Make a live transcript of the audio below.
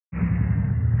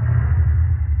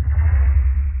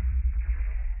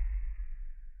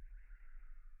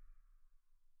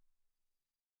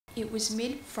It was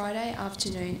mid-Friday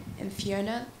afternoon and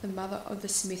Fiona, the mother of the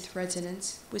Smith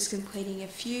residents, was completing a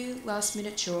few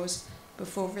last-minute chores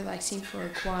before relaxing for a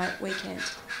quiet weekend.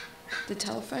 The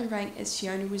telephone rang as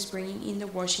Fiona was bringing in the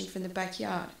washing from the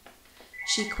backyard.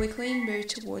 She quickly moved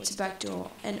towards the back door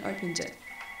and opened it.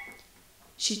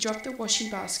 She dropped the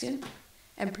washing basket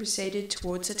and proceeded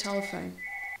towards the telephone.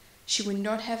 She would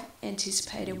not have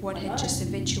anticipated what had just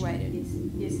eventuated.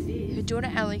 Yes, it is. Her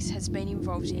daughter Alex has been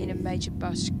involved in a major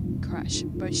bus crash.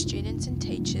 Both students and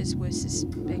teachers were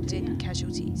suspected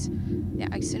casualties. The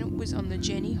accident was on the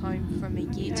journey home from a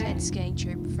Year 10 skiing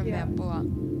trip from Mount Buller.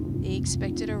 The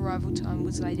expected arrival time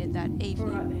was later that evening. All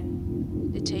right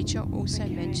then. The teacher also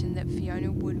mentioned that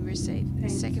Fiona would receive a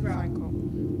second phone call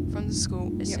from the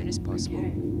school as soon as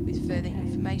possible with further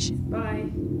information.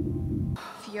 Bye.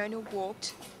 Fiona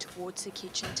walked towards the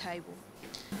kitchen table.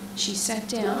 She sat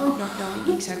down, not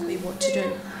knowing exactly what to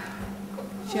do.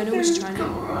 Fiona was trying to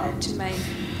remain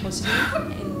positive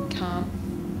and calm,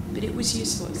 but it was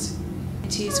useless.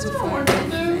 Tears were flowing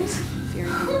down her face,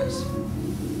 fearing the worst.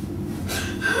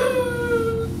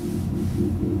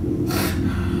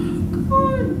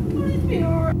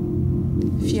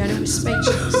 Fiona was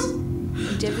speechless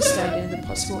and devastated at the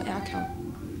possible outcome.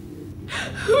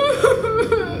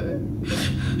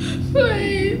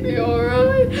 Please, be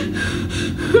alright.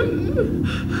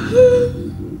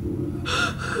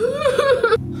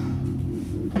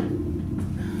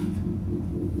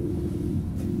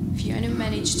 Fiona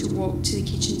managed to walk to the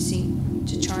kitchen sink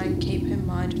to try and keep her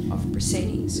mind off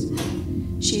proceedings.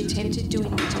 She attempted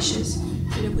doing the dishes,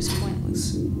 but it was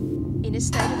pointless. In a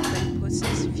state of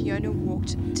hopelessness, Fiona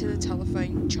walked to the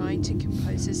telephone, trying to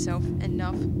compose herself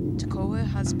enough to call her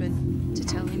husband to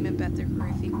tell him about the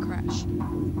horrific crash.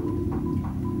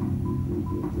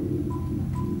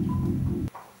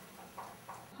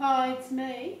 Hi, it's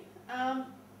me.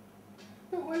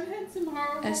 But we've had some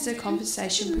horrible As the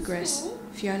conversation progressed,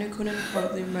 Fiona couldn't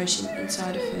hold the emotion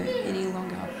inside of her any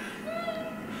longer.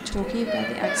 Talking about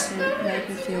the accident made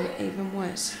her feel even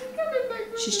worse.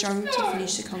 She struggled to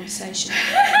finish the conversation.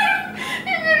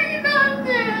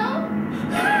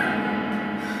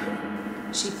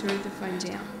 She threw the phone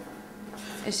down.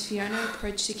 As Fiona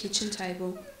approached the kitchen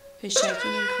table, her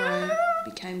shaking and crying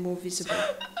became more visible.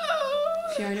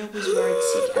 Fiona was worried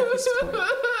sick at this point.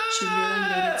 She really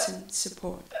needed some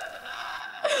support.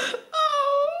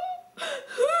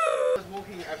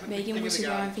 Megan was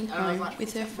arriving home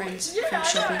with her friends from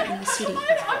shopping in the city.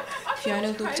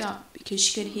 Fiona looked up because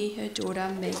she could hear her daughter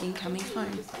Megan coming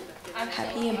home.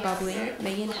 Happy and bubbly,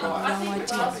 Megan had no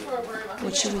idea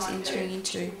what she was entering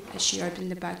into as she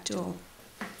opened the back door.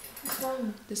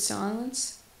 The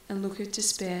silence and look of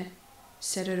despair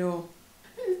said it all.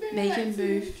 Megan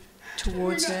moved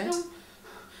towards her.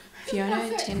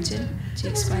 Fiona attempted to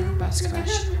explain the bus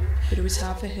crash, but it was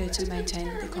hard for her to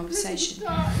maintain the conversation.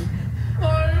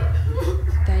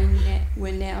 They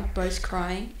were now both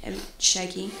crying and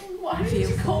shaking,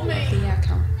 fearful of the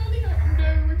outcome. Nothing I can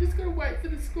do. We're just going to wait for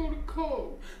the school to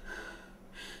call.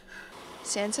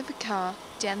 Sounds of a car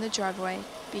down the driveway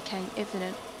became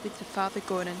evident with the Father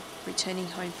Gordon returning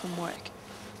home from work.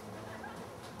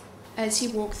 As he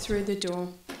walked through the door,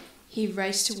 he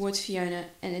raced towards Fiona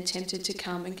and attempted to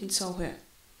calm and console her.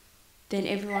 Then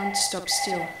everyone stopped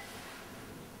still.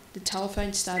 The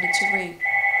telephone started to ring.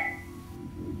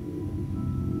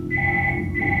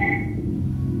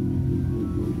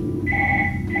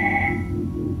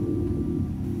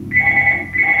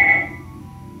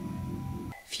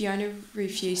 Fiona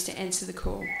refused to answer the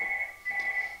call.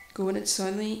 Gordon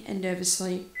slowly and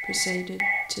nervously proceeded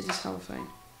to the telephone.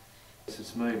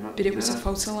 It's me, But it was a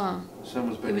false alarm.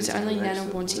 It was only Nana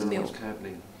wanting milk. What's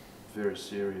happening? Very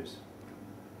serious.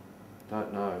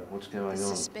 Don't know what's going The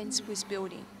on. suspense was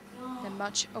building. The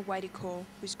much-awaited call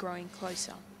was growing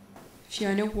closer.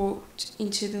 Fiona walked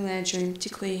into the lounge room to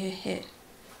clear her head.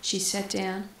 She sat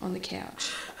down on the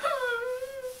couch.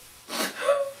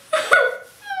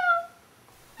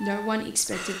 No one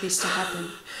expected this to happen.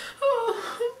 Oh,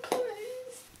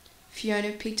 please.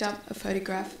 Fiona picked up a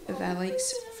photograph of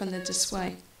Alex from the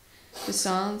display. The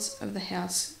silence of the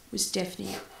house was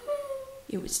deafening.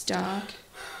 It was dark,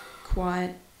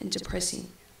 quiet, and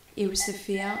depressing. It was the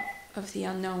fear of the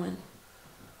unknown.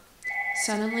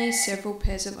 Suddenly, several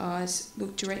pairs of eyes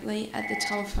looked directly at the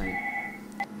telephone.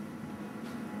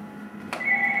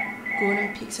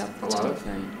 Gordon picks up the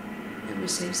telephone and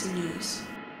receives the news.